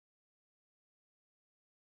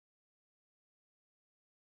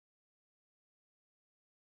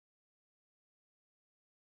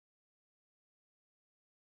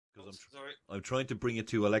Sorry. I'm trying to bring it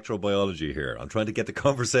to electrobiology here. I'm trying to get the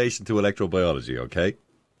conversation to electrobiology, okay?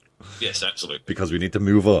 Yes, absolutely. Because we need to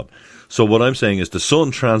move on. So what I'm saying is the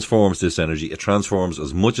sun transforms this energy. It transforms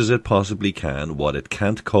as much as it possibly can. What it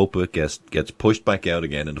can't cope with gets pushed back out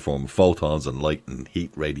again in the form of photons and light and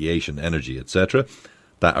heat, radiation, energy, etc.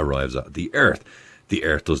 That arrives at the Earth. The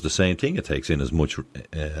Earth does the same thing. It takes in as much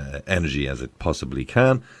energy as it possibly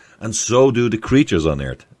can. And so do the creatures on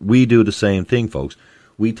Earth. We do the same thing, folks.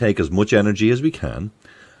 We take as much energy as we can.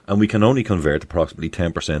 And we can only convert approximately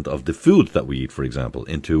 10% of the food that we eat, for example,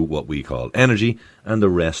 into what we call energy, and the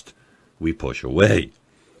rest we push away.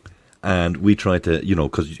 And we try to,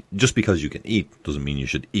 just because you can eat doesn't mean you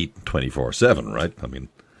should eat 24/7, right? I mean,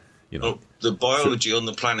 Well, the biology on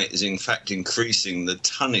the planet is in fact increasing the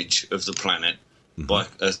tonnage of the planet by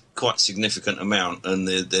a quite significant amount, and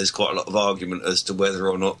there's quite a lot of argument as to whether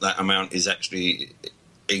or not that amount is actually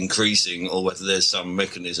increasing or whether there's some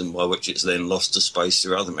mechanism by which it's then lost to space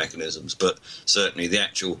through other mechanisms. But certainly the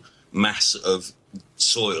actual mass of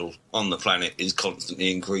soil on the planet is constantly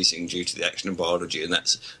increasing due to the action of biology, and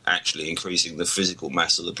that's actually increasing the physical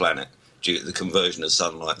mass of the planet due to the conversion of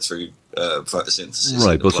sunlight through photosynthesis.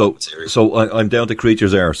 Right, but I'm down to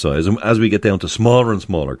creatures our size, and as we get down to smaller and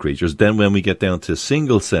smaller creatures, then when we get down to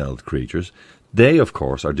single-celled creatures, they, of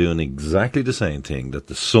course, are doing exactly the same thing that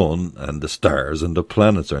the sun and the stars and the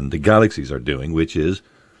planets and the galaxies are doing, which is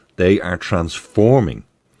they are transforming.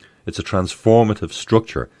 It's a transformative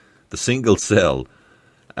structure. The single-cell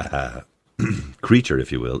creature,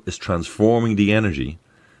 if you will, is transforming the energy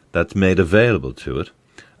that's made available to it,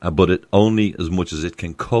 but it only as much as it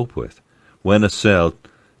can cope with. When a cell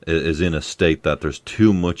is in a state that there's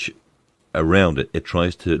too much around it, it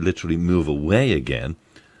tries to literally move away again,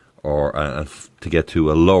 or to get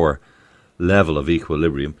to a lower level of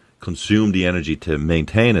equilibrium, consume the energy to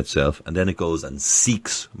maintain itself, and then it goes and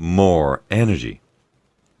seeks more energy.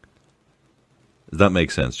 Does that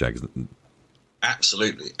make sense, Jack?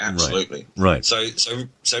 Absolutely. Right. So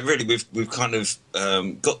really, we've kind of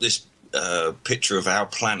got this picture of our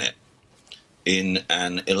planet in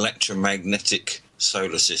an electromagnetic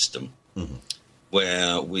solar system,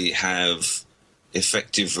 where we have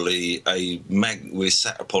effectively we're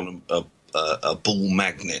sat upon a ball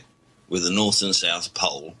magnet with a north and south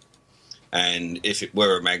pole, and if it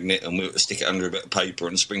were a magnet and we were to stick it under a bit of paper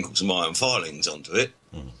and sprinkle some iron filings onto it,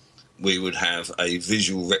 we would have a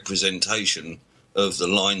visual representation of the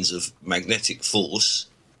lines of magnetic force,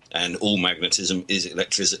 and all magnetism is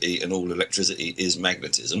electricity and all electricity is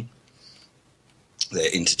magnetism.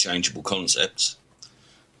 They're interchangeable concepts.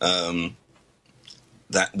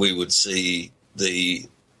 That we would see the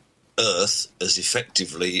Earth as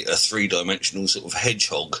effectively a three-dimensional sort of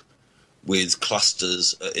hedgehog with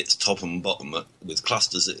clusters at its top and bottom, with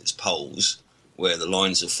clusters at its poles, where the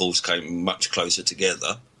lines of force came much closer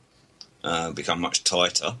together, become much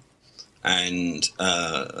tighter, and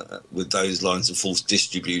with those lines of force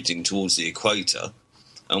distributing towards the equator.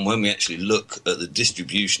 And when we actually look at the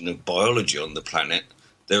distribution of biology on the planet,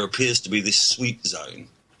 there appears to be this sweet zone,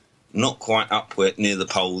 not quite up near the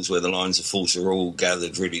poles where the lines of force are all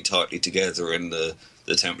gathered really tightly together and the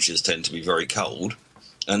temperatures tend to be very cold,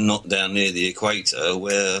 and not down near the equator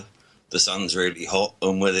where the sun's really hot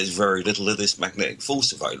and where there's very little of this magnetic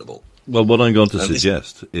force available. Well, what I'm going to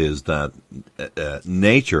suggest is that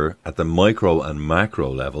nature at the micro and macro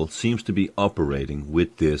level seems to be operating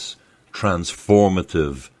with this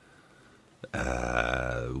transformative,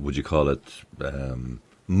 would you call it,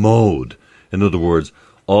 mode. In other words,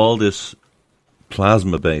 all this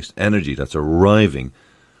plasma-based energy that's arriving,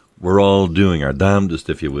 we're all doing our damnedest,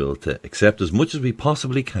 if you will, to accept as much as we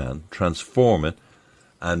possibly can, transform it,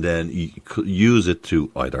 and then use it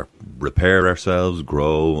to either repair ourselves,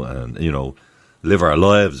 grow, and, live our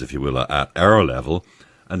lives, if you will, at our level.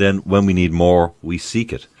 And then when we need more, we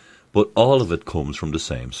seek it. But all of it comes from the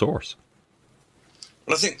same source.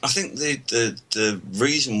 Well, I think the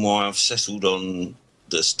reason why I've settled on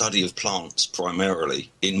the study of plants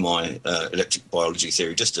primarily in my electric biology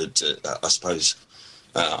theory, just to I suppose,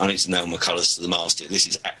 I need to nail my colours to the mast here. This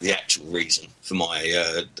is the actual reason for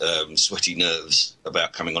my sweaty nerves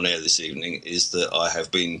about coming on air this evening, is that I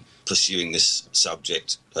have been pursuing this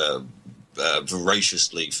subject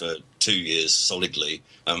voraciously for 2 years solidly,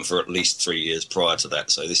 for at least 3 years prior to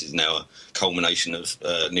that. So this is now a culmination of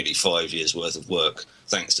nearly 5 years' worth of work.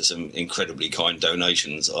 Thanks to some incredibly kind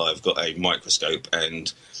donations, I've got a microscope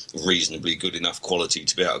and reasonably good enough quality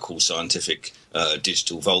to be able to call scientific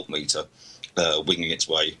digital voltmeter. winging its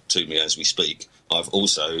way to me as we speak. I've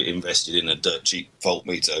also invested in a dirt cheap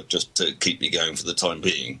voltmeter just to keep me going for the time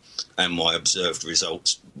being, and my observed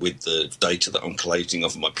results with the data that I'm collating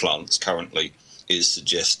off of my plants currently is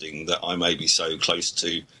suggesting that I may be so close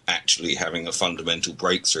to actually having a fundamental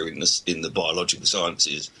breakthrough in the biological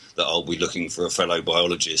sciences that I'll be looking for a fellow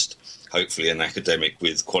biologist, hopefully an academic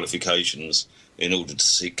with qualifications, in order to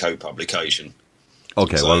seek co-publication.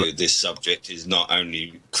 Okay, so well, this subject is not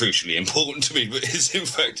only crucially important to me, but is in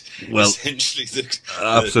fact essentially the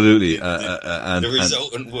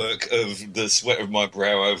resultant work of the sweat of my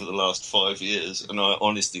brow over the last 5 years. And I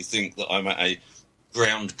honestly think that I'm at a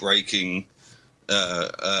groundbreaking,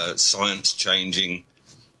 science-changing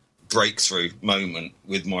breakthrough moment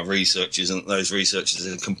with my researches, and those researches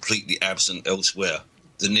are completely absent elsewhere.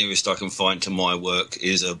 The nearest I can find to my work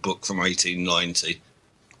is a book from 1890.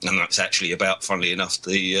 And that's actually about, funnily enough,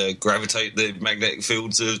 the magnetic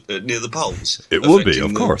fields near the poles. It would be,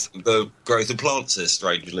 of course. The growth of plants there,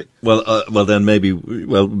 strangely. Well, then maybe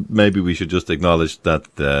we should just acknowledge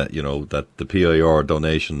that that the PIR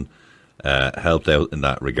donation helped out in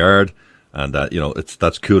that regard, and that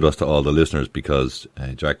that's kudos to all the listeners, because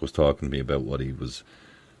Jack was talking to me about what he was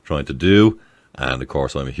trying to do, and of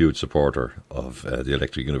course I'm a huge supporter of the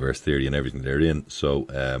electric universe theory and everything therein. So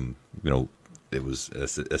it was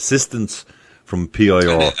assistance from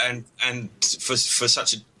PIR, and for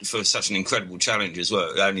such an incredible challenge as well.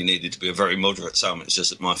 It only needed to be a very moderate sum. It's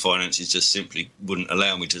just that my finances just simply wouldn't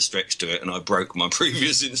allow me to stretch to it, and I broke my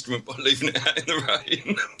previous instrument by leaving it out in the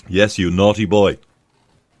rain. Yes, you naughty boy!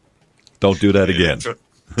 Don't do that again.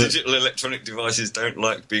 Digital electronic devices don't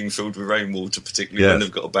like being filled with rainwater, particularly when they've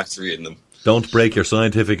got a battery in them. Don't break your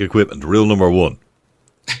scientific equipment. Rule number 1.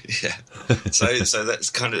 Yeah, so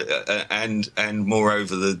that's kind of and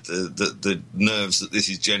moreover, the nerves that this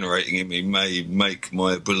is generating in me may make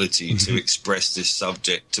my ability to express this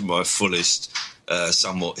subject to my fullest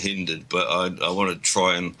somewhat hindered. But I want to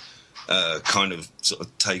try and kind of sort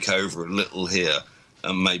of take over a little here,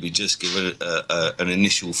 and maybe just give it an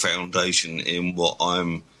initial foundation in what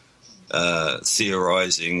I'm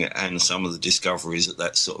theorising, and some of the discoveries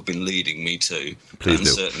that's sort of been leading me to. Please and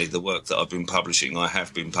do. Certainly the work that I've been publishing, I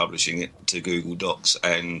have been publishing it to Google Docs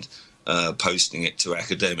and posting it to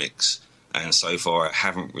academics, and so far I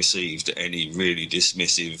haven't received any really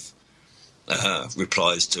dismissive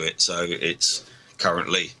replies to it. So it's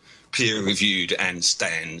currently peer-reviewed and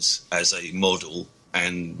stands as a model,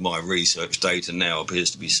 and my research data now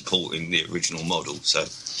appears to be supporting the original model. So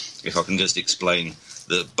if I can just explain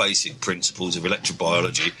the basic principles of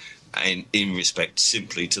electrobiology, and in respect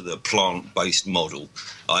simply to the plant-based model,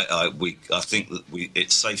 I think that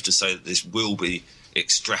it's safe to say that this will be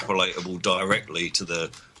extrapolatable directly to the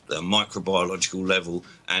microbiological level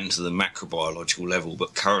and to the macrobiological level.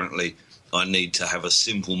 But currently, I need to have a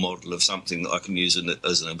simple model of something that I can use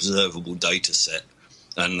as an observable data set,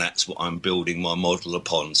 and that's what I'm building my model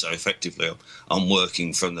upon. So effectively, I'm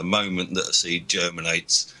working from the moment that a seed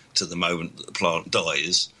germinates to the moment that the plant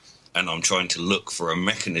dies, and I'm trying to look for a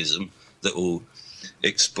mechanism that will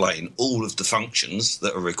explain all of the functions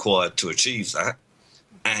that are required to achieve that,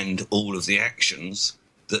 and all of the actions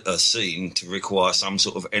that are seen to require some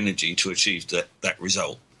sort of energy to achieve that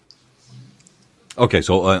result. Okay,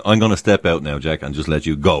 so I'm going to step out now, Jack, and just let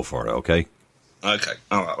you go for it, okay? Okay,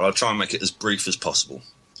 all right, well, I'll try and make it as brief as possible.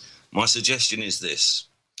 My suggestion is this,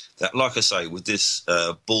 that, like I say, with this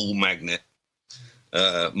ball magnet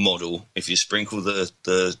model, if you sprinkle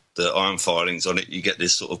the iron filings on it, you get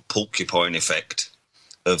this sort of porcupine effect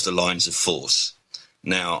of the lines of force.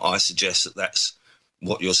 Now, I suggest that that's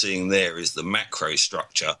what you're seeing there is the macro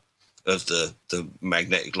structure of the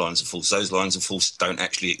magnetic lines of force. Those lines of force don't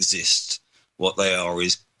actually exist. What they are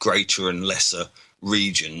is greater and lesser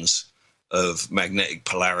regions of magnetic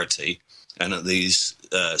polarity, and that these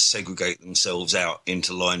segregate themselves out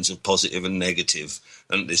into lines of positive and negative,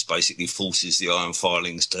 and this basically forces the iron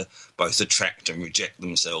filings to both attract and reject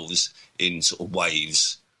themselves in sort of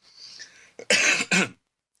waves.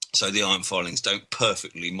 So the iron filings don't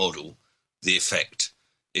perfectly model the effect.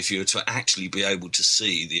 If you were to actually be able to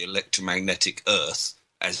see the electromagnetic Earth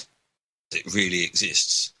as it really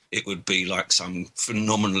exists, it would be like some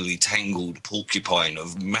phenomenally tangled porcupine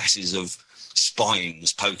of masses of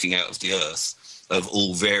spines poking out of the Earth of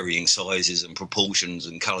all varying sizes and proportions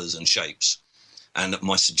and colours and shapes. And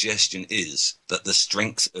my suggestion is that the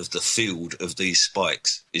strength of the field of these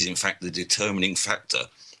spikes is in fact the determining factor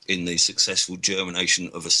in the successful germination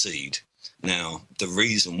of a seed. Now, the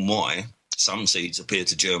reason why some seeds appear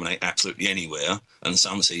to germinate absolutely anywhere, and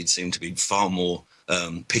some seeds seem to be far more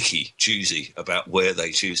picky, choosy about where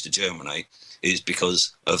they choose to germinate, is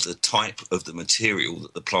because of the type of the material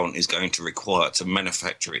that the plant is going to require to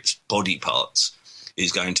manufacture its body parts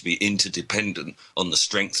is going to be interdependent on the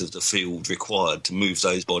strength of the field required to move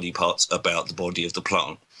those body parts about the body of the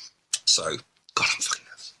plant. So, God, I'm fucking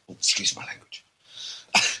nervous. Oh, excuse my language.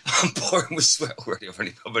 I'm pouring with sweat already.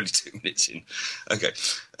 I'm only 2 minutes in. Okay.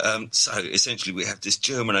 So essentially we have this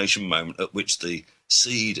germination moment at which the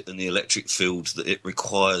seed and the electric field that it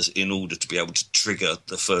requires in order to be able to trigger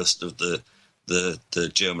the first of the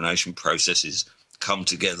germination processes come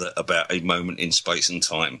together about a moment in space and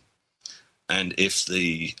time. And if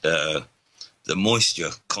the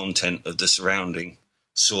moisture content of the surrounding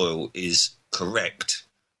soil is correct,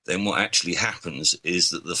 then what actually happens is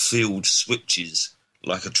that the field switches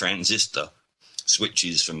like a transistor,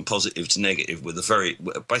 switches from positive to negative with a very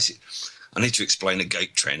basic... I need to explain a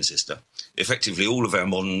gate transistor. Effectively, all of our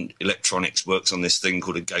modern electronics works on this thing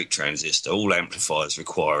called a gate transistor. All amplifiers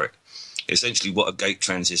require it. Essentially, what a gate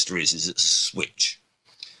transistor is it's a switch.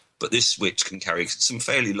 But this switch can carry some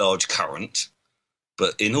fairly large current.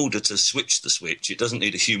 But in order to switch the switch, it doesn't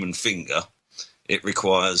need a human finger. It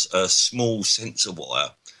requires a small sensor wire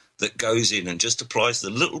that goes in and just applies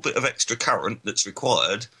the little bit of extra current that's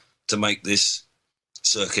required to make this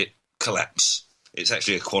circuit collapse. It's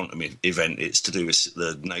actually a quantum event. It's to do with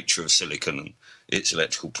the nature of silicon and its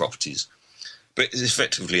electrical properties. But it's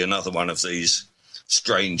effectively another one of these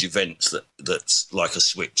strange events that's like a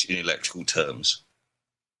switch in electrical terms.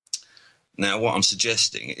 Now, what I'm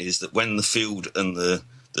suggesting is that when the field and the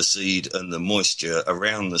seed and the moisture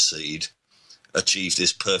around the seed achieve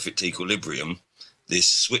this perfect equilibrium, this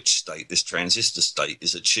switch state, this transistor state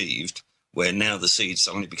is achieved, where now the seed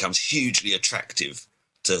suddenly becomes hugely attractive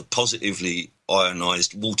to positively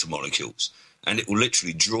ionized water molecules, and it will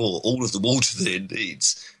literally draw all of the water that it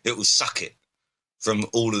needs. It will suck it from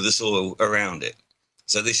all of the soil around it.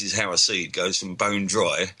 So this is how a seed goes from bone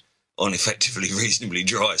dry on effectively reasonably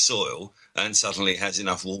dry soil and suddenly has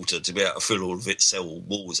enough water to be able to fill all of its cell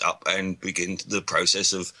walls up and begin the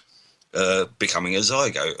process of becoming a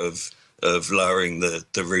zygote, of lowering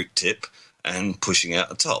the root tip and pushing out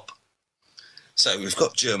the top. So we've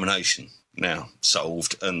got germination now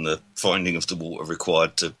solved and the finding of the water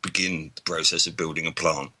required to begin the process of building a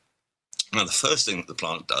plant. Now, the first thing that the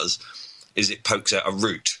plant does is it pokes out a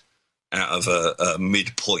root out of a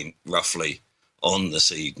midpoint, roughly, on the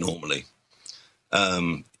seed normally.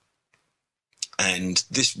 And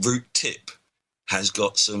this root tip has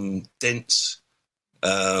got some dense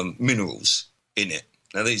minerals in it.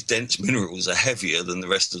 Now, these dense minerals are heavier than the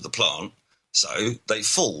rest of the plant, so they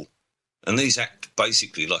fall. And these act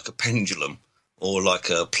basically like a pendulum or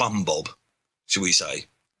like a plumb bob, shall we say,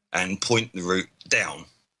 and point the root down.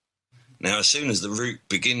 Now, as soon as the root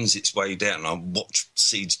begins its way down, I watch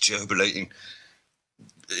seeds germinating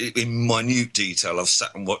in minute detail. I've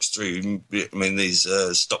sat and watched through, these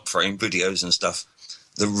stop frame videos and stuff.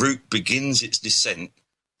 The root begins its descent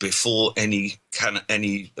before any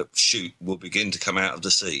shoot will begin to come out of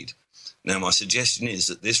the seed. Now, my suggestion is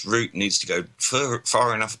that this root needs to go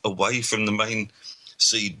far enough away from the main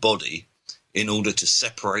seed body in order to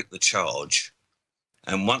separate the charge.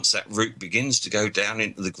 And once that root begins to go down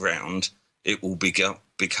into the ground, it will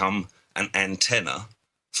become an antenna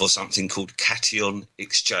for something called cation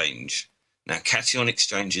exchange. Now, cation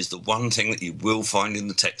exchange is the one thing that you will find in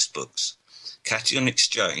the textbooks. Cation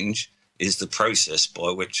exchange is the process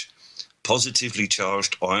by which positively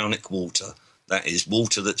charged ionic water, that is,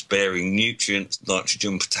 water that's bearing nutrients,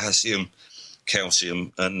 nitrogen, potassium,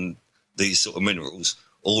 calcium, and these sort of minerals,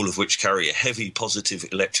 all of which carry a heavy positive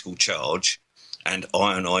electrical charge and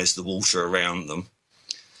ionize the water around them.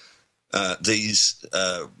 These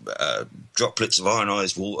droplets of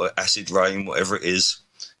ionized water, acid rain, whatever it is,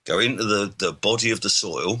 go into the body of the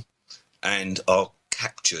soil and are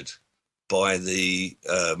captured by the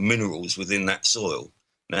minerals within that soil.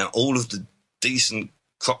 Now, all of the decent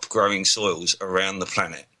crop-growing soils around the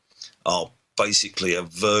planet are basically a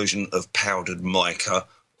version of powdered mica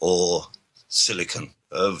or silicon,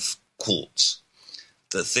 of quartz.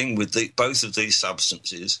 The thing with both of these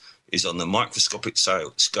substances is on the microscopic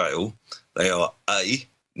scale, they are A,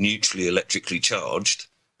 neutrally electrically charged,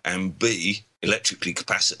 and B, electrically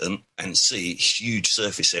capacitant, and C, huge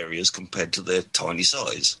surface areas compared to their tiny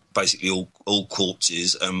size. Basically, all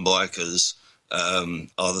quartzes and micas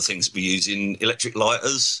are the things we use in electric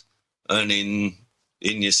lighters and in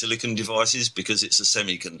your silicon devices because it's a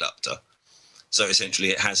semiconductor. So essentially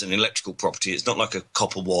it has an electrical property. It's not like a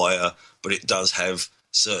copper wire, but it does have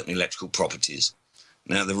certain electrical properties.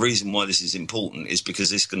 Now, the reason why this is important is because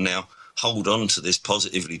this can now hold on to this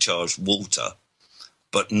positively charged water,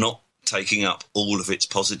 but not taking up all of its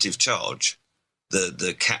positive charge.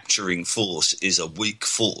 the capturing force is a weak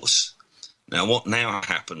force. Now, what now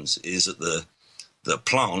happens is that the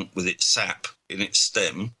plant with its sap in its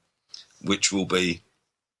stem, which will be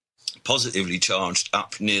positively charged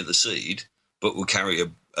up near the seed, but will carry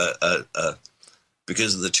a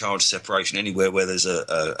because of the charge separation, anywhere where there's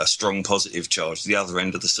a strong positive charge, the other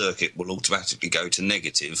end of the circuit will automatically go to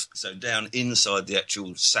negative. So down inside the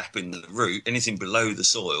actual sap in the root, anything below the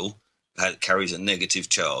soil carries a negative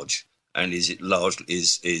charge and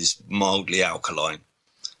is mildly alkaline.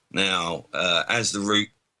 Now, as the root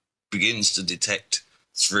begins to detect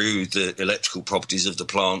through the electrical properties of the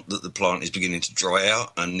plant that the plant is beginning to dry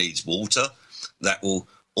out and needs water, that will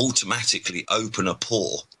automatically open a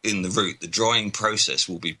pore in the root. The drying process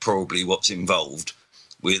will be probably what's involved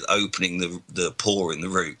with opening the pore in the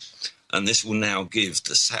root. And this will now give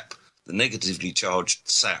the sap, the negatively charged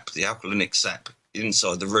sap, the alkalinic sap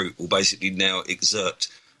inside the root will basically now exert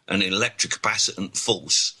an electrocapacitant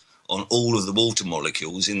force on all of the water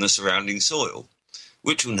molecules in the surrounding soil,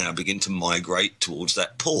 which will now begin to migrate towards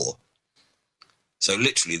that pore. So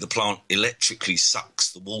literally the plant electrically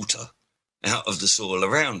sucks the water out of the soil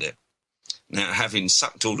around it. Now, having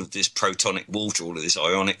sucked all of this protonic water, all of this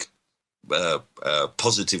ionic,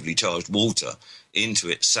 positively charged water into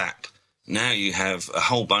its sap, now you have a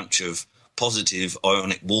whole bunch of positive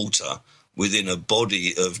ionic water within a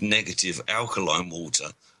body of negative alkaline water,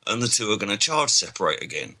 and the two are going to charge separate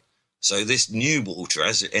again. So this new water,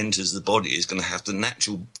 as it enters the body, is going to have the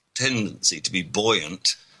natural tendency to be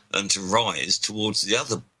buoyant and to rise towards the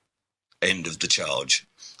other end of the charge.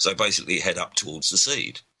 So basically head up towards the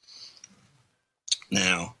seed.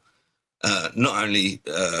 Now, not only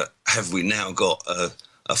have we now got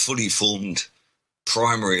a fully formed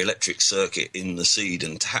primary electric circuit in the seed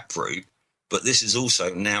and taproot, but this has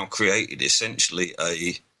also now created essentially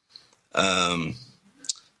an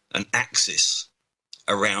axis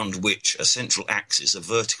around which a central axis, a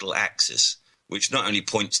vertical axis, which not only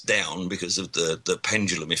points down because of the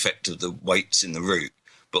pendulum effect of the weights in the root,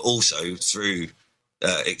 but also through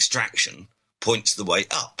extraction points the way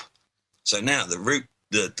up. So now the root,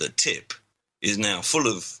 the tip is now full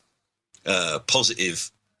of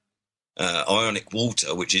positive ionic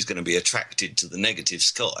water, which is going to be attracted to the negative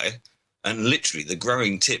sky, and literally the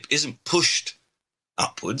growing tip isn't pushed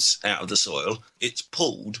upwards out of the soil, it's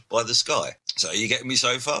pulled by the sky. So are you getting me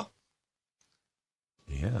so far?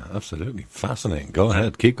 Yeah, absolutely. Fascinating. Go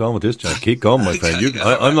ahead. Keep going with this, Jack. Keep going, my friend.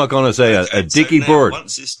 I'm not going to say a dicky bird.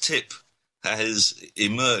 Once this tip has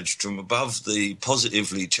emerged from above the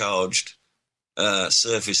positively charged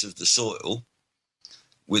surface of the soil,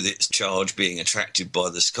 with its charge being attracted by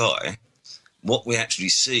the sky, what we actually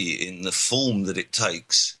see in the form that it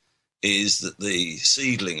takes is that the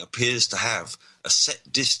seedling appears to have a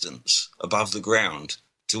set distance above the ground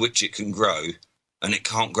to which it can grow, and it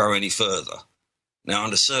can't grow any further. Now,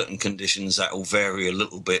 under certain conditions, that will vary a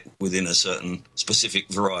little bit within a certain specific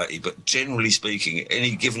variety, but generally speaking,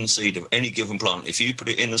 any given seed of any given plant, if you put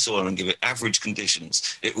it in the soil and give it average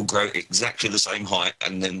conditions, it will grow exactly the same height,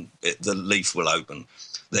 and then the leaf will open.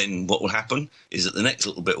 Then what will happen is that the next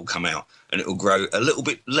little bit will come out, and it will grow a little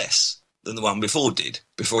bit less than the one before did,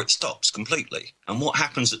 before it stops completely. And what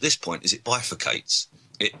happens at this point is it bifurcates.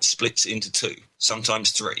 It splits into two,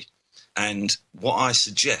 sometimes three. And what I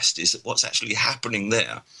suggest is that what's actually happening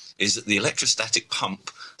there is that the electrostatic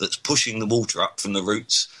pump that's pushing the water up from the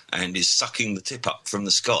roots and is sucking the tip up from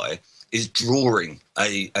the sky is drawing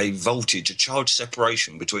a voltage, a charge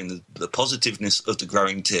separation between the positiveness of the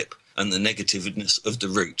growing tip and the negativeness of the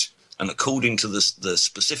root. And according to the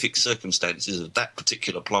specific circumstances of that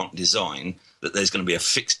particular plant design, that there's going to be a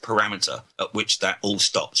fixed parameter at which that all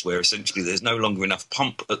stops, where essentially there's no longer enough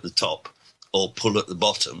pump at the top or pull at the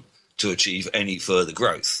bottom to achieve any further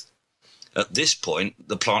growth. At this point,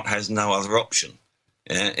 the plant has no other option.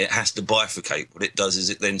 It has to bifurcate. What it does is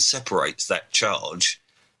it then separates that charge.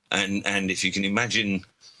 And if you can imagine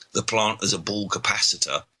the plant as a ball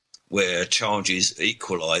capacitor where charges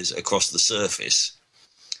equalize across the surface,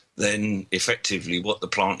 then effectively what the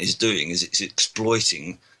plant is doing is it's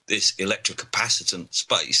exploiting this electrocapacitant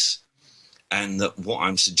space. And that what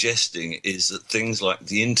I'm suggesting is that things like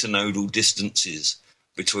the internodal distances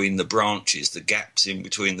between the branches, the gaps in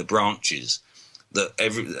between the branches, that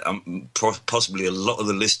possibly a lot of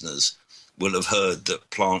the listeners will have heard that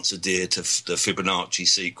plants adhere to the Fibonacci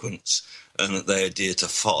sequence and that they adhere to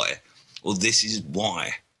phi. Well, this is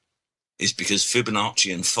why. It's because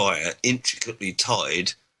Fibonacci and phi are intricately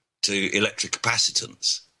tied to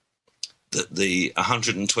electrocapacitance. That the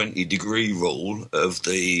 120-degree rule of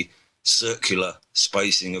the circular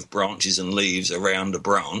spacing of branches and leaves around a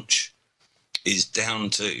branch is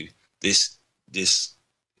down to this this.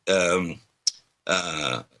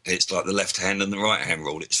 It's like the left hand and the right hand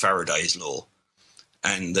rule. It's Faraday's law,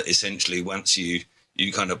 and that essentially once you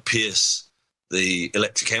kind of pierce the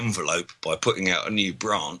electric envelope by putting out a new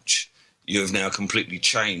branch, you have now completely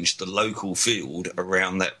changed the local field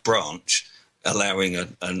around that branch, allowing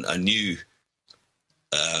a new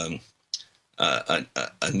a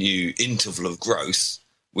new interval of growth,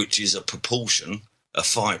 which is a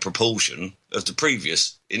phi proportion of the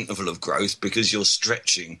previous interval of growth, because you're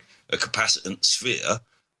stretching a capacitance sphere,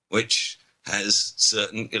 which has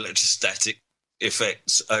certain electrostatic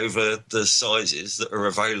effects over the sizes that are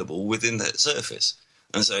available within that surface.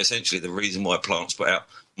 And so essentially the reason why plants put out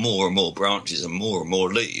more and more branches and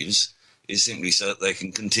more leaves is simply so that they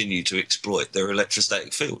can continue to exploit their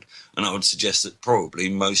electrostatic field. And I would suggest that probably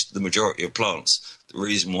the majority of plants, the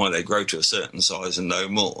reason why they grow to a certain size and no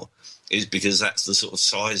more is because that's the sort of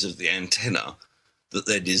size of the antenna that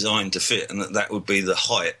they're designed to fit, and that would be the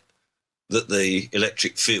height that the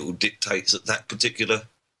electric field dictates at that particular,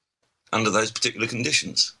 under those particular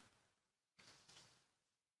conditions.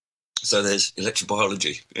 So there's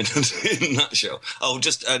electro-biology in a nutshell. Oh,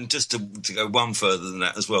 just to go one further than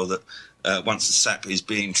that as well, that once the sap is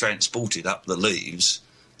being transported up the leaves,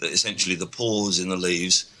 that essentially the pores in the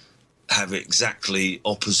leaves have exactly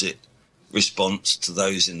opposite response to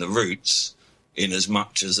those in the roots, in as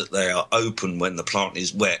much as that they are open when the plant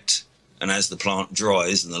is wet, and as the plant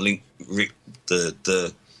dries and the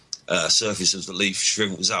surface of the leaf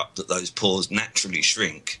shrivels up, that those pores naturally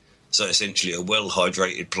shrink. So essentially a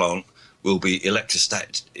well-hydrated plant will be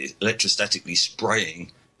electrostatically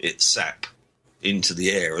spraying its sap into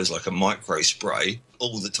the air as like a micro spray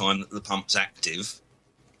all the time that the pump's active,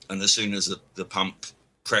 and as soon as the pump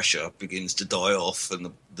pressure begins to die off and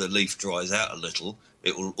the leaf dries out a little,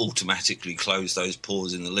 it will automatically close those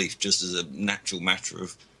pores in the leaf, just as a natural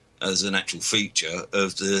feature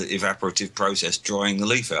of the evaporative process drying the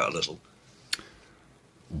leaf out a little.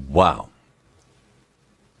 Wow.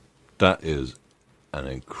 That is an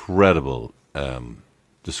incredible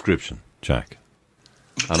description, Jack.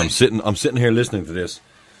 And I'm sitting here listening to this.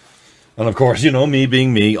 And of course, me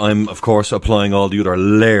being me, I'm of course applying all the other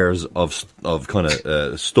layers of kind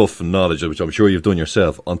of stuff and knowledge, which I'm sure you've done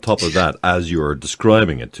yourself, on top of that as you're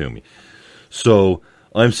describing it to me. So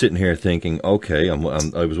I'm sitting here thinking, okay, I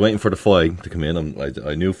was waiting for the phi to come in.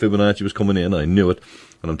 I knew Fibonacci was coming in. I knew it,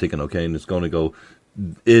 and I'm thinking, okay, and it's going to go.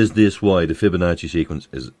 Is this why the Fibonacci sequence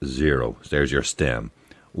is 0? There's your stem.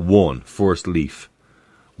 1, first leaf.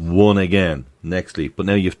 1 again, next leaf. But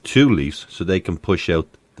now you have 2 leaves, so they can push out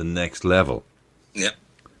the next level. Yep.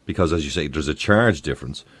 Because, as you say, there's a charge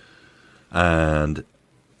difference. And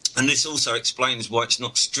this also explains why it's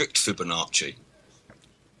not strict Fibonacci.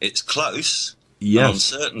 It's close. Yes. And on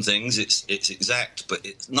certain things, it's exact, but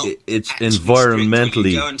it's not. It's environmentally. When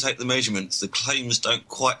you go and take the measurements, the claims don't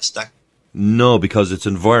quite stack. No, because it's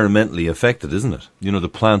environmentally affected, isn't it? The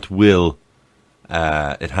plant will.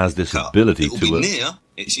 It has this ability to. It'll be near.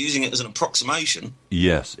 It's using it as an approximation.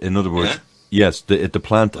 Yes. In other words, yes, the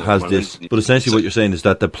plant has this. But essentially, what you're saying is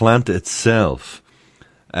that the plant itself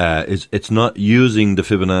it's not using the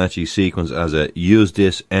Fibonacci sequence as a use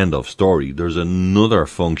this, end of story. There's another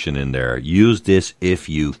function in there. Use this if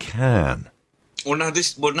you can.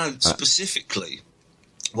 Specifically,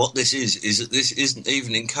 what this is that this isn't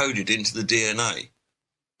even encoded into the DNA.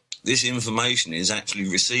 This information is actually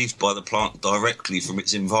received by the plant directly from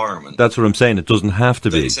its environment. That's what I'm saying. It doesn't have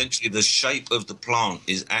to be. Essentially, the shape of the plant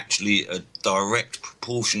is actually a direct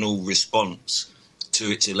proportional response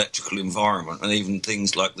to its electrical environment, and even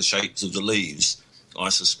things like the shapes of the leaves, I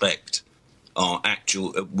suspect,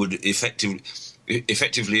 would effectively,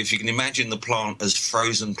 if you can imagine the plant as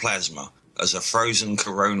frozen plasma, as a frozen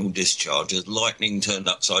coronal discharge, as lightning turned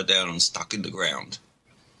upside down and stuck in the ground.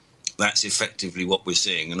 That's effectively what we're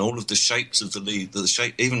seeing, and all of the shapes of the leaf,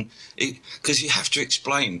 because you have to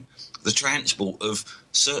explain the transport of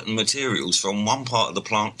certain materials from one part of the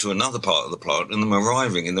plant to another part of the plant, and them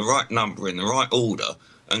arriving in the right number, in the right order,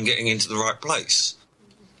 and getting into the right place.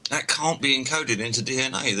 That can't be encoded into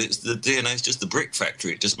DNA. The DNA is just the brick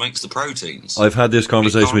factory. It just makes the proteins. I've had this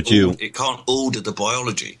conversation with you. It can't order the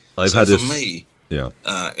biology. Yeah.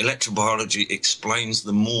 Electro-Biology explains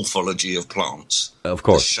the morphology of plants. Of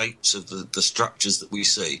course. The shapes of the structures that we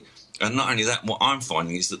see. And not only that, what I'm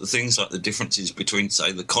finding is that the things like the differences between,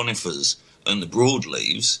 say, the conifers and the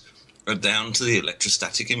broadleaves are down to the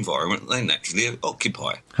electrostatic environment that they naturally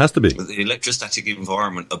occupy. Has to be. The electrostatic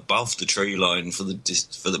environment above the tree line for the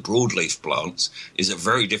broadleaf plants is a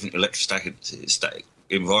very different electrostatic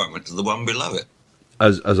environment to the one below it.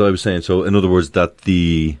 As I was saying, so in other words, that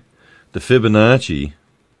the Fibonacci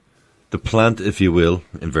the plant, if you will,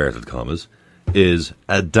 inverted commas, is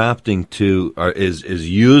adapting to, or is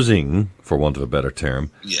using, for want of a better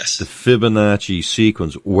term, Yes. the Fibonacci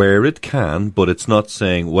sequence where it can, but it's not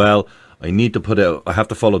saying, well, I have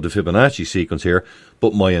to follow the Fibonacci sequence here,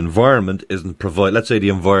 but my environment isn't let's say the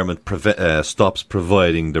environment stops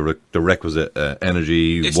providing the requisite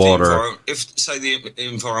energy, water. If the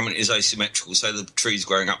environment is asymmetrical, say the tree's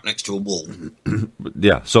growing up next to a wall.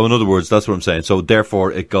 Yeah, so in other words, that's what I'm saying. So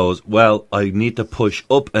therefore it goes, well, I need to push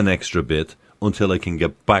up an extra bit until I can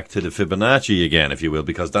get back to the Fibonacci again, if you will,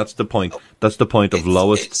 because that's the point. That's the point of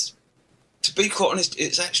lowest. To be quite honest,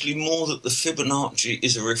 it's actually more that the Fibonacci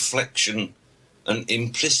is a reflection, an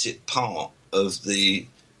implicit part of the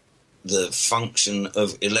function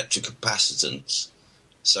of electrocapacitance.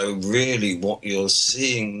 So really what you're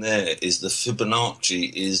seeing there is the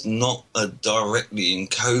Fibonacci is not a directly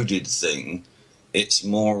encoded thing. It's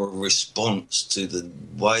more a response to the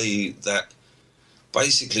way that,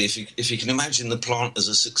 basically, if you can imagine the plant as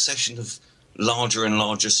a succession of larger and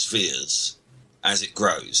larger spheres as it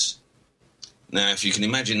grows. Now, if you can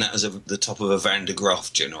imagine that as the top of a Van de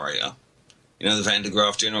Graaff generator, you know the Van de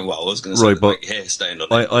Graaff generator. Well, I was going to say right, but hair stand on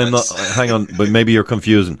it. I'm not. Hang on, but maybe you're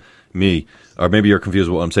confusing me, or maybe you're confused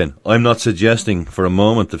with what I'm saying. I'm not suggesting for a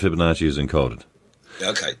moment the Fibonacci is encoded.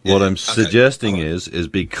 Okay. What I'm suggesting is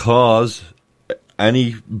because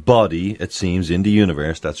any body, it seems, in the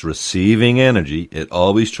universe that's receiving energy, it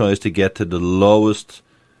always tries to get to the lowest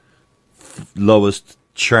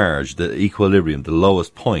charge, the equilibrium, the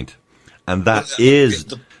lowest point. And that is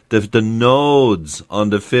the nodes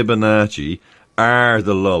on the Fibonacci are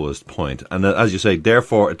the lowest point. And as you say,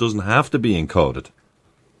 therefore, it doesn't have to be encoded.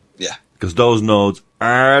 Yeah. Because those nodes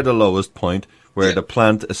are the lowest point where the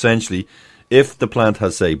plant essentially, if the plant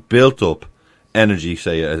has, say, built up energy,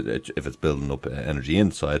 say, if it's building up energy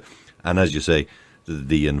inside, and as you say,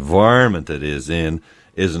 the environment it is in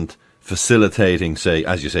isn't facilitating, say,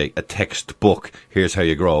 as you say, a textbook, here's how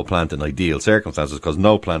you grow a plant in ideal circumstances, because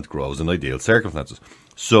no plant grows in ideal circumstances.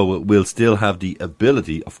 So it will still have the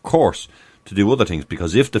ability, of course, to do other things,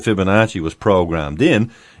 because if the Fibonacci was programmed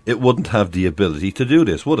in, it wouldn't have the ability to do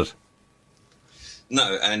this, would it?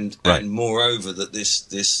 No, and moreover, that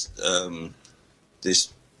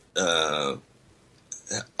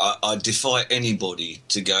I defy anybody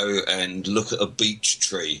to go and look at a beech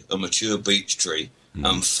tree, a mature beech tree,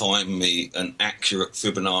 and find me an accurate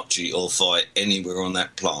Fibonacci or phi anywhere on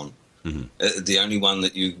that plant. The only one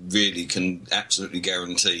that you really can absolutely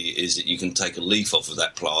guarantee is that you can take a leaf off of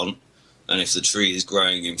that plant, and if the tree is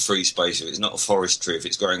growing in free space, if it's not a forest tree, if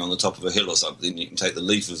it's growing on the top of a hill or something, you can take the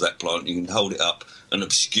leaf of that plant, you can hold it up and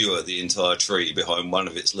obscure the entire tree behind one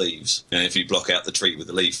of its leaves. And if you block out the tree with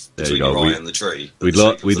the leaf between your eye and the tree, we'd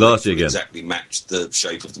lost you again. Exactly match the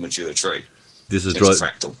shape of the mature tree. This is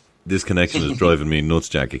fractal. This connection is driving me nuts,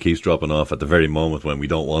 Jack. It keeps dropping off at the very moment when we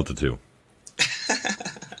don't want it to.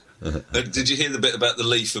 Did you hear the bit about the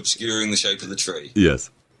leaf obscuring the shape of the tree?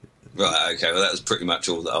 Yes. Right, okay, well that was pretty much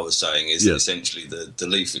all that I was saying, is essentially the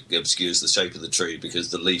leaf obscures the shape of the tree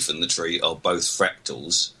because the leaf and the tree are both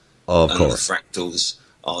fractals. Of course. And the fractals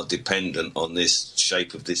are dependent on this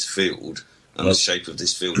shape of this field, and the shape of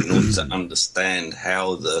this field, in order to understand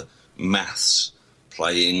how the maths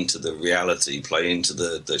play into the reality, play into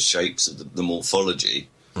the shapes of the morphology,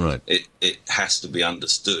 right? It has to be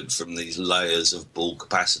understood from these layers of Ball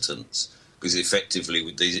capacitance, because effectively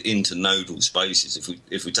with these internodal spaces,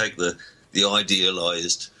 if we take the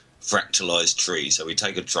idealized fractalized tree, so we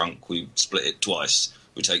take a trunk, we split it twice,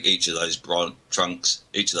 we take each of those trunks,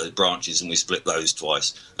 each of those branches, and we split those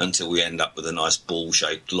twice until we end up with a nice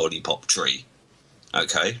ball-shaped lollipop tree.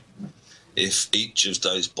 Okay? If each of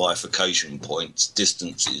those bifurcation points,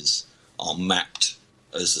 distances, are mapped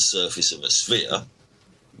as the surface of a sphere,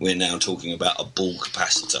 we're now talking about a Ball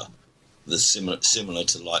capacitor, similar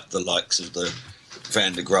to like the likes of the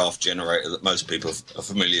Van de Graaff generator that most people are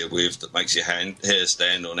familiar with, that makes your hair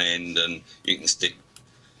stand on end, and you can stick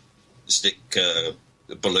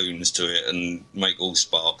balloons to it and make all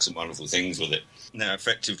sparks and wonderful things with it. Now,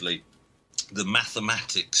 effectively, the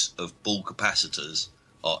mathematics of Ball capacitors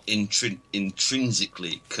are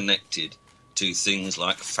intrinsically connected to things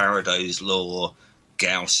like Faraday's law,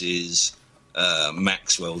 Gauss's,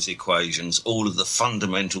 Maxwell's equations. All of the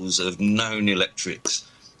fundamentals of known electrics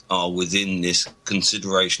are within this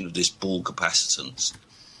consideration of this Ball capacitance.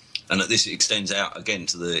 And that this extends out again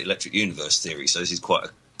to the electric universe theory. So this is quite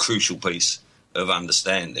a crucial piece of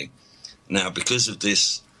understanding. Now, because of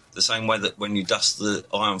this, the same way that when you dust the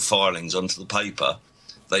iron filings onto the paper,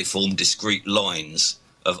 they form discrete lines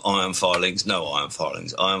of iron filings, no iron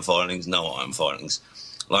filings, iron filings, no iron filings.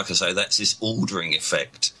 Like I say, that's this ordering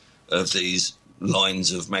effect of these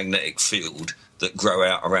lines of magnetic field that grow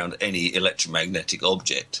out around any electromagnetic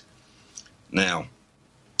object. Now,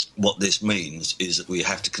 what this means is that we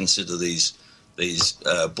have to consider these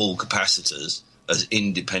Ball capacitors as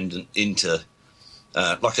independent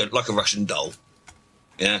like a Russian doll,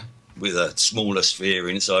 yeah, with a smaller sphere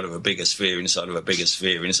inside of a bigger sphere inside of a bigger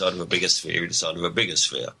sphere inside of a bigger sphere inside of a bigger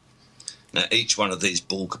sphere. Now, each one of these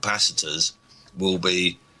Ball capacitors will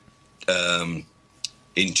be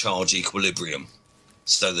in charge equilibrium.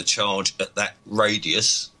 So the charge at that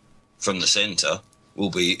radius from the centre will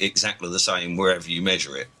be exactly the same wherever you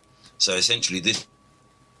measure it. So essentially this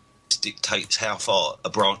dictates how far a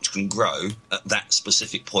branch can grow at that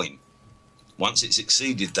specific point. Once it's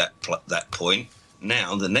exceeded that point,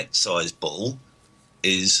 now the next size ball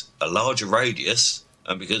is a larger radius,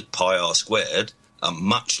 and because pi r squared, a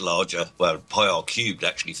much larger, well, pi r cubed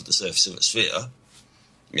actually for the surface of a sphere,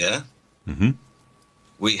 yeah? Mm-hmm.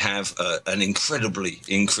 We have an incredibly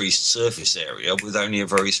increased surface area with only a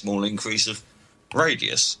very small increase of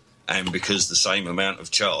radius. And because the same amount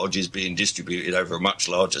of charge is being distributed over a much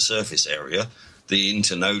larger surface area, the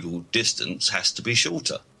internodal distance has to be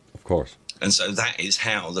shorter. Of course. And so that is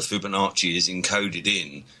how the Fibonacci is encoded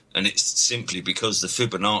in. And it's simply because the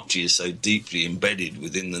Fibonacci is so deeply embedded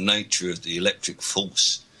within the nature of the electric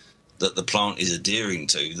force that the plant is adhering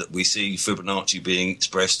to that we see Fibonacci being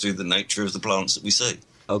expressed through the nature of the plants that we see.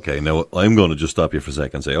 Okay, now I'm going to just stop you for a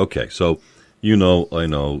second and say, okay, so I know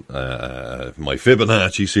my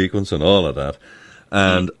Fibonacci sequence and all of that,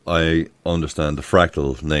 and I understand the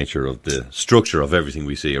fractal nature of the structure of everything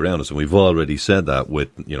we see around us, and we've already said that with,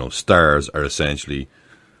 stars are essentially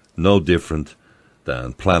no different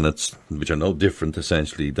than planets, which are no different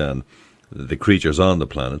essentially than the creatures on the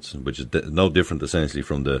planets, which is no different essentially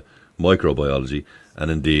from the microbiology, and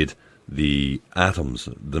indeed the atoms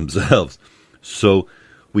themselves. So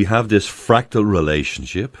we have this fractal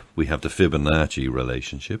relationship, we have the Fibonacci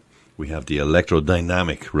relationship, we have the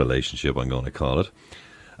electrodynamic relationship, I'm going to call it,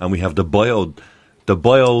 and we have the bio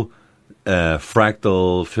fractal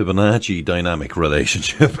Fibonacci dynamic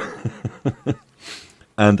relationship.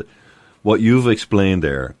 And what you've explained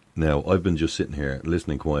there, now I've been just sitting here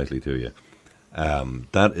listening quietly to you.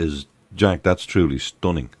 That is, Jack, that's truly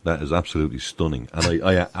stunning. That is absolutely stunning. And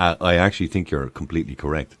I actually think you're completely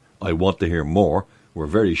correct. I want to hear more. We're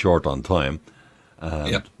very short on time.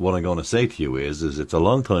 And what I'm going to say to you is it's a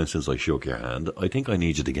long time since I shook your hand. I think I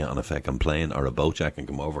need you to get on a fucking plane or a boat, Jack, and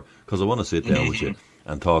come over, because I want to sit down with you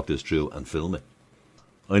and talk this through and film it.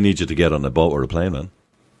 I need you to get on a boat or a plane, man.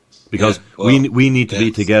 Because we need to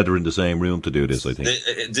be together in the same room to do this, I think.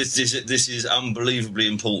 This is unbelievably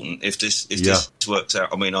important if this works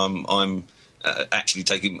out. I mean, I'm actually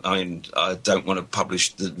taking... I don't want to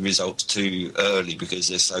publish the results too early because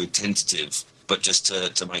they're so tentative. But just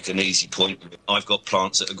to make an easy point, I've got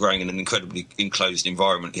plants that are growing in an incredibly enclosed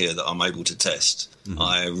environment here that I'm able to test. Mm-hmm.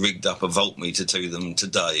 I rigged up a voltmeter to them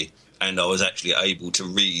today, and I was actually able to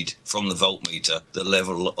read from the voltmeter the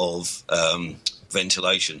level of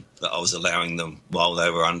ventilation that I was allowing them while they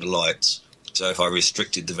were under lights. So if I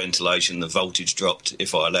restricted the ventilation, the voltage dropped.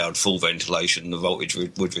 If I allowed full ventilation, the voltage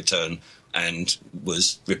would return and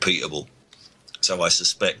was repeatable. So I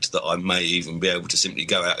suspect that I may even be able to simply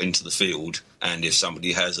go out into the field, and if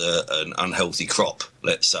somebody has an unhealthy crop,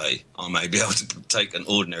 let's say, I may be able to take an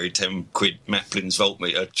ordinary 10 quid Maplin's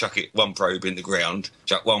voltmeter, chuck it one probe in the ground,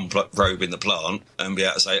 chuck one probe in the plant, and be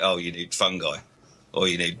able to say, oh, you need fungi, or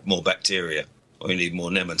you need more bacteria, or you need more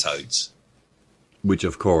nematodes. Which,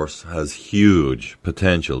 of course, has huge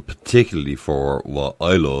potential, particularly for what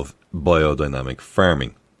I love, biodynamic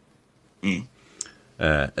farming. Mm.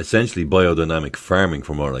 Essentially, biodynamic farming,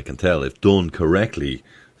 from what I can tell, if done correctly,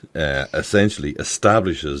 essentially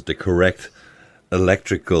establishes the correct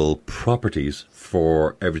electrical properties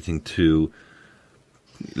for everything to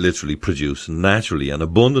literally produce naturally and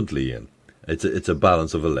abundantly in. It's a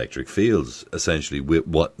balance of electric fields, essentially, with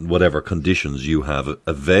whatever conditions you have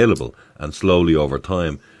available. And slowly over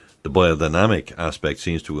time, the biodynamic aspect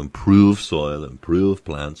seems to improve soil, improve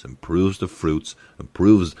plants, improves the fruits,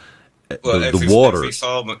 improves... the water.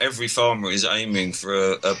 Every farmer is aiming for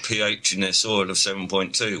a pH in their soil of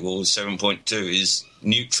 7.2. Well, 7.2 is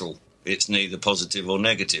neutral. It's neither positive or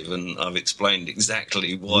negative, and I've explained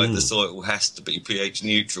exactly why the soil has to be pH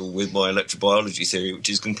neutral with my electrobiology theory, which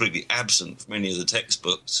is completely absent from any of the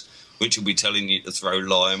textbooks, which will be telling you to throw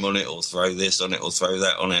lime on it or throw this on it or throw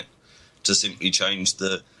that on it to simply change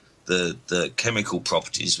the chemical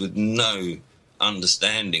properties with no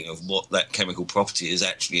understanding of what that chemical property is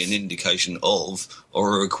actually an indication of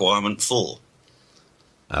or a requirement for.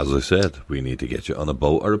 As I said, we need to get you on a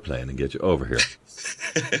boat or a plane and get you over here.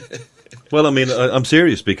 Well, I mean, I'm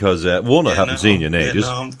serious because one, I haven't seen you in ages.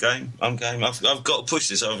 No, I'm game. I've got to push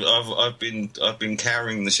this. I've been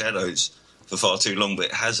cowering the shadows for far too long, but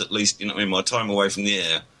it has at least, my time away from the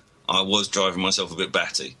air, I was driving myself a bit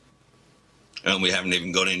batty. And we haven't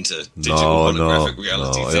even gone into digital holographic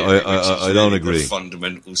reality theory, which is I don't agree. The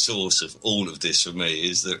fundamental source of all of this for me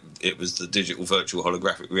is that it was the digital virtual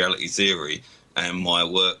holographic reality theory and my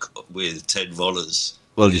work with Ted Vollers.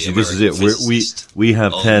 Well, you see, this is it. We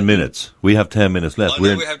have 10 minutes. We have 10 minutes left. I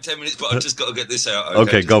know we have 10 minutes, but I've just got to get this out.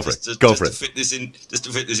 Okay, go for it. To fit this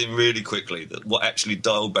in really quickly, that what actually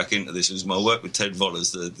dialed back into this was my work with Ted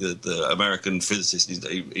Vollers, the American physicist.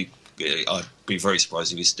 I'd be very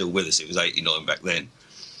surprised if he's still with us. He was 89 back then.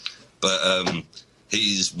 But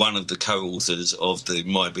he's one of the co-authors of the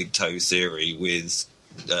My Big Toe theory with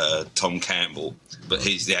Tom Campbell, but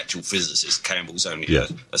he's the actual physicist. Campbell's only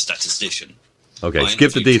a statistician. Okay,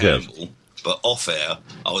 skip the details. Campbell, but off air,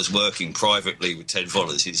 I was working privately with Ted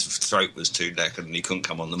Vollers. His throat was too knackered and he couldn't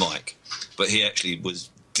come on the mic. But he actually was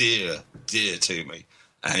dear to me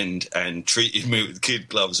and treated me with kid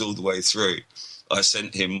gloves all the way through. I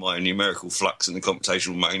sent him my numerical flux and the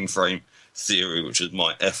computational mainframe theory, which was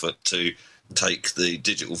my effort to take the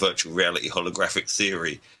digital virtual reality holographic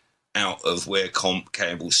theory out of where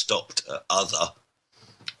Campbell stopped at other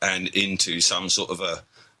and into some sort of a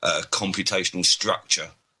computational structure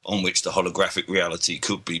on which the holographic reality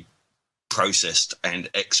could be processed and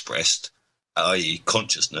expressed, i.e.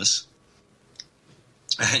 consciousness.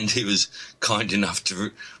 And he was kind enough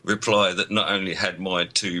to reply that not only had my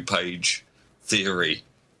 2-page theory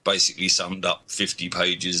basically summed up 50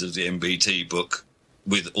 pages of the MBT book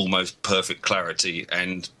with almost perfect clarity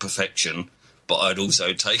and perfection, but I'd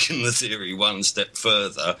also taken the theory one step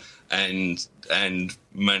further and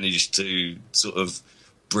managed to sort of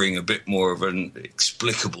bring a bit more of an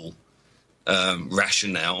explicable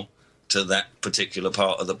rationale to that particular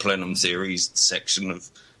part of the plenum theories section of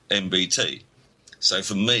MBT. So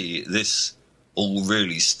for me, this all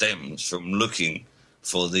really stems from looking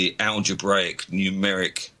for the algebraic,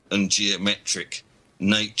 numeric and geometric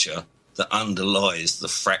nature that underlies the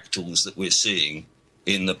fractals that we're seeing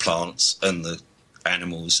in the plants and the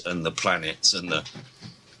animals and the planets, and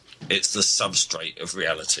it's the substrate of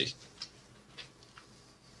reality.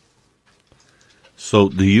 So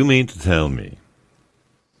do you mean to tell me,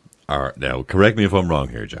 now correct me if I'm wrong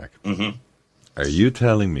here, Jack, are you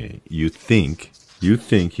telling me you think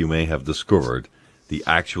you may have discovered the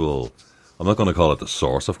actual, I'm not going to call it the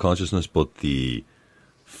source of consciousness, but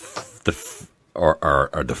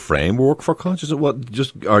or the framework for consciousness?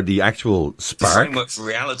 Or the actual spark? The framework for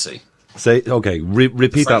reality. Repeat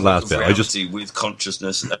that last bit. Reality with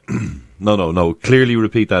consciousness. No. Clearly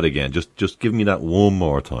repeat that again. Just give me that one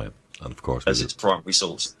more time. And of course, as its primary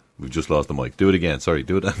source. We've just lost the mic. Do it again. Sorry,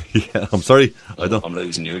 do it. Yeah, I'm sorry. I'm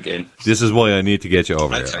losing you again. This is why I need to get you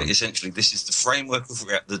over here. Okay, essentially, this is the framework of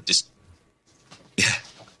reality. Yeah.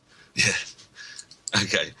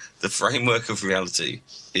 Okay, the framework of reality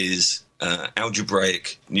is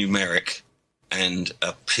algebraic, numeric, and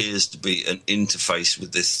appears to be an interface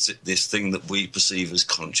with this thing that we perceive as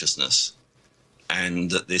consciousness, and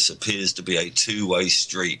that this appears to be a two-way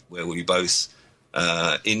street where we both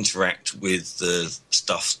interact with the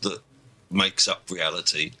stuff that makes up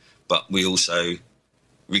reality, but we also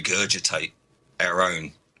regurgitate our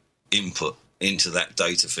own input into that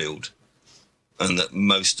data field, and that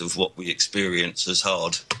most of what we experience as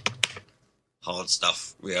hard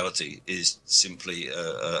stuff reality is simply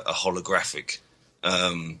a holographic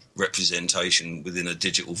representation within a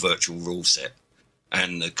digital virtual rule set,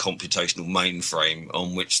 and the computational mainframe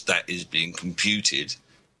on which that is being computed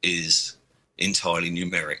is entirely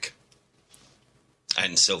numeric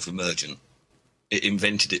and self-emergent. It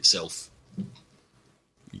invented itself.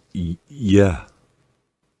 Yeah.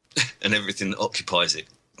 And everything that occupies it.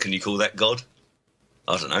 Can you call that God?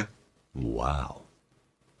 I don't know. Wow.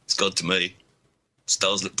 It's God to me.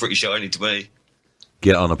 Stars look pretty shiny to me.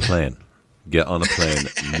 Get on a plane. Get on a plane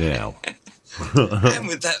now. And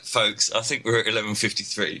with that, folks, I think we're at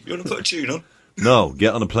 11:53. You want to put a tune on? No,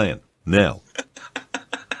 get on a plane now.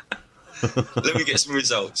 Let me get some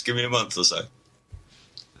results. Give me a month or so.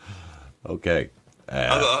 Okay.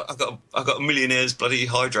 I've got a millionaire's bloody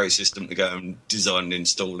hydro system to go and design and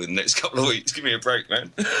install in the next couple of weeks. Give me a break,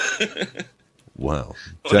 man. Wow.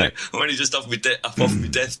 Jack. I'm only just off my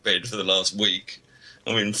deathbed for the last week.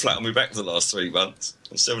 I've been flat on my back for the last 3 months.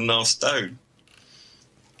 I'm 7.5 stone.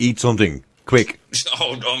 Eat something. Quick.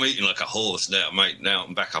 Oh, I'm eating like a horse now, mate. Now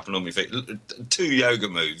I'm back up and on my feet. 2 yoga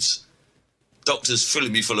moves. Doctors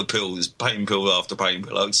filling me full of pills, pain pill after pain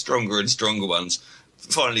pill, stronger and stronger ones.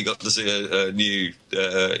 Finally got to see a new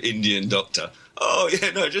Indian doctor. Oh,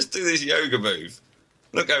 yeah, no, just do this yoga move.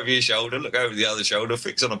 Look over your shoulder, look over the other shoulder,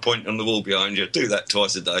 fix on a point on the wall behind you, do that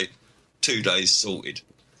twice a day. 2 days sorted.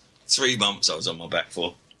 3 months I was on my back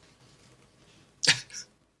for.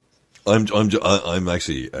 I'm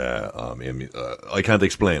actually, I can't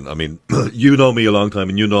explain. I mean, you know me a long time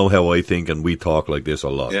and you know how I think and we talk like this a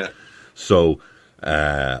lot. Yeah. So,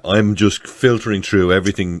 I'm just filtering through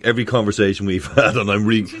every conversation we've had, and I'm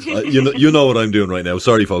you know what I'm doing right now.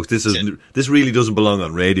 Sorry, folks, this really doesn't belong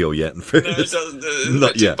on radio yet. No, it doesn't.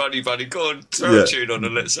 Not yet. Buddy, go on, throw a tune on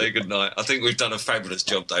and let's say goodnight. I think we've done a fabulous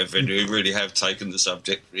job, Dave. We really have taken the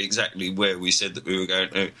subject exactly where we said that we were going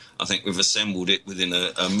to. I think we've assembled it within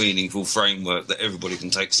a meaningful framework that everybody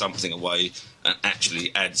can take something away and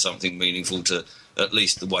actually add something meaningful to at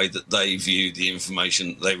least the way that they view the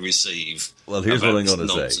information they receive. Well, here's what I'm going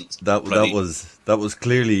to say. That was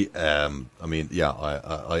clearly. I mean, yeah,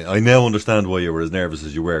 I now understand why you were as nervous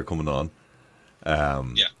as you were coming on.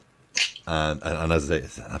 Yeah. And as I say,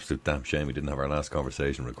 it's an absolute damn shame we didn't have our last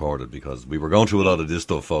conversation recorded because we were going through a lot of this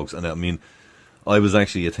stuff, folks. And I mean, I was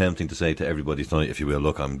actually attempting to say to everybody tonight, if you will,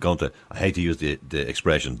 look, I hate to use the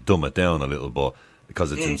expression dumb it down a little bit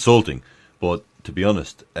because it's insulting. But to be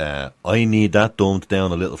honest, I need that dumbed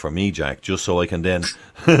down a little for me, Jack, just so I can then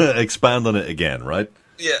expand on it again, right?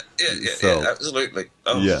 Yeah, absolutely.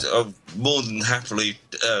 I'm more than happily.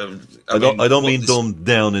 I don't mean dumbed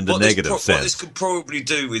down in the negative sense. What this could probably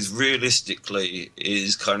do with realistically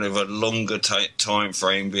is kind of a longer time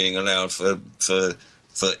frame being allowed for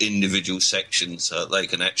individual sections so they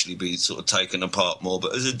can actually be sort of taken apart more.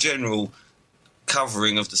 But as a general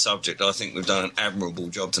covering of the subject, I think we've done an admirable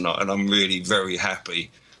job tonight, and I'm really very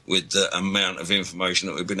happy with the amount of information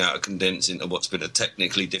that we've been able to condense into what's been a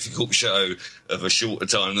technically difficult show of a shorter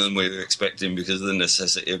time than we were expecting because of the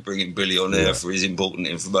necessity of bringing Billy on air for his important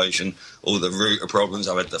information, all the router problems.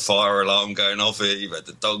 I've had the fire alarm going off here, you've had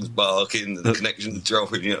the dogs barking, the connection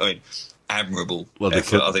dropping, you know what I mean? Admirable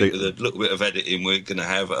effort. I think with a little bit of editing, we're going to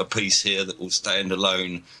have a piece here that will stand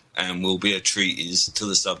alone and will be a treatise to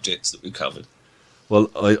the subjects that we've covered. Well,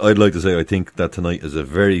 I'd like to say I think that tonight is a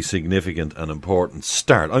very significant and important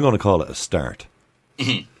start. I'm going to call it a start.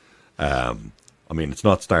 I mean, it's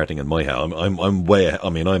not starting in my head. I'm way. I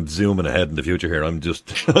mean, I'm zooming ahead in the future here. I'm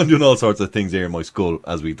doing all sorts of things here in my skull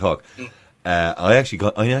as we talk. I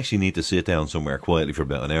actually need to sit down somewhere quietly for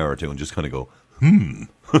about an hour or two and just kind of go,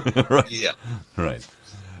 right? Yeah. Right.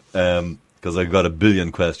 Because I've got a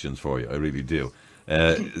billion questions for you. I really do.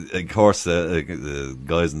 Of course, the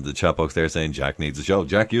guys in the chat box there saying Jack needs a show.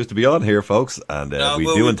 Jack used to be on here, folks, and we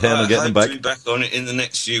do intend on getting him back. I hope to be back on it in the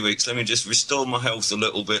next few weeks. Let me just restore my health a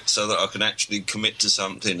little bit so that I can actually commit to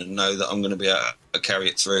something and know that I'm going to be able to carry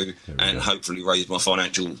it through and hopefully raise my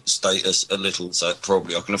financial status a little, so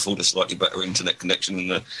probably I can afford a slightly better internet connection than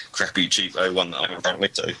the crappy cheap one that I'm apparently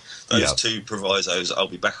to. Those two provisos, I'll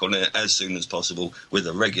be back on it as soon as possible with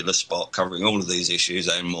a regular spot covering all of these issues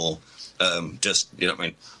and more. Just, you know what I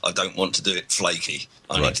mean? I don't want to do it flaky.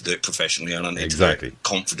 I need to do it professionally and I need to do it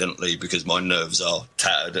confidently because my nerves are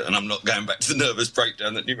tattered and I'm not going back to the nervous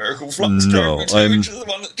breakdown that numerical flux drove me to, which is the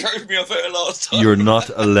one that drove me off here last time. You're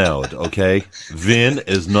not allowed, okay? Vin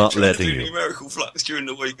is not letting you. Numerical flux during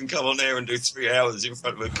the week and come on air and do 3 hours in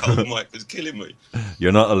front of a cold mic was killing me.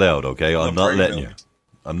 You're not allowed, okay? I'm not letting you.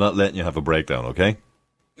 I'm not letting you have a breakdown, okay?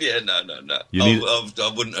 Yeah, no.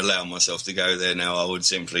 I wouldn't allow myself to go there now. I would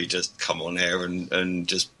simply just come on air and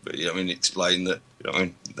just, you know what I mean, explain that, you know what I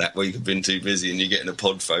mean, that week I've been too busy and you're getting a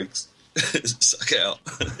pod, folks. Suck out.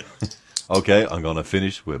 Okay, I'm going to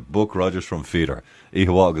finish with Buck Rogers from Feeder.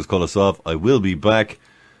 Ihawagas Kulasov. I will be back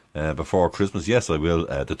before Christmas. Yes, I will,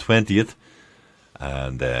 the 20th.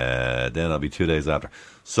 And then I'll be 2 days after.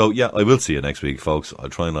 So, yeah, I will see you next week, folks. I'll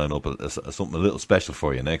try and line up something a little special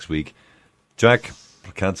for you next week. Jack, I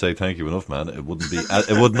can't say thank you enough, man. It wouldn't be.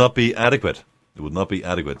 It would not be adequate. It would not be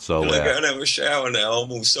adequate. So I'm going to have a shower now.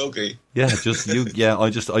 I'm all soggy. Yeah, just you. Yeah, I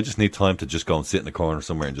just need time to just go and sit in the corner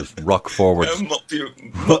somewhere and just rock forward. Mop your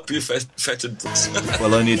fetid boots.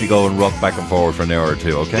 Well, I need to go and rock back and forward for an hour or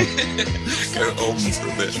two. Okay. Go on for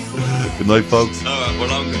a bit. Good night, folks. All right.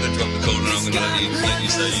 Well, I'm going to drop the call and I'm going to let you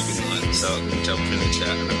say you good night. So I can jump in the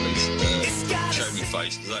chat and at least show me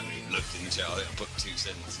face because I haven't even looked in the chat. I think I put 2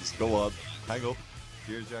 sentences. Go on. Hang up.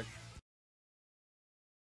 Cheers, Jack.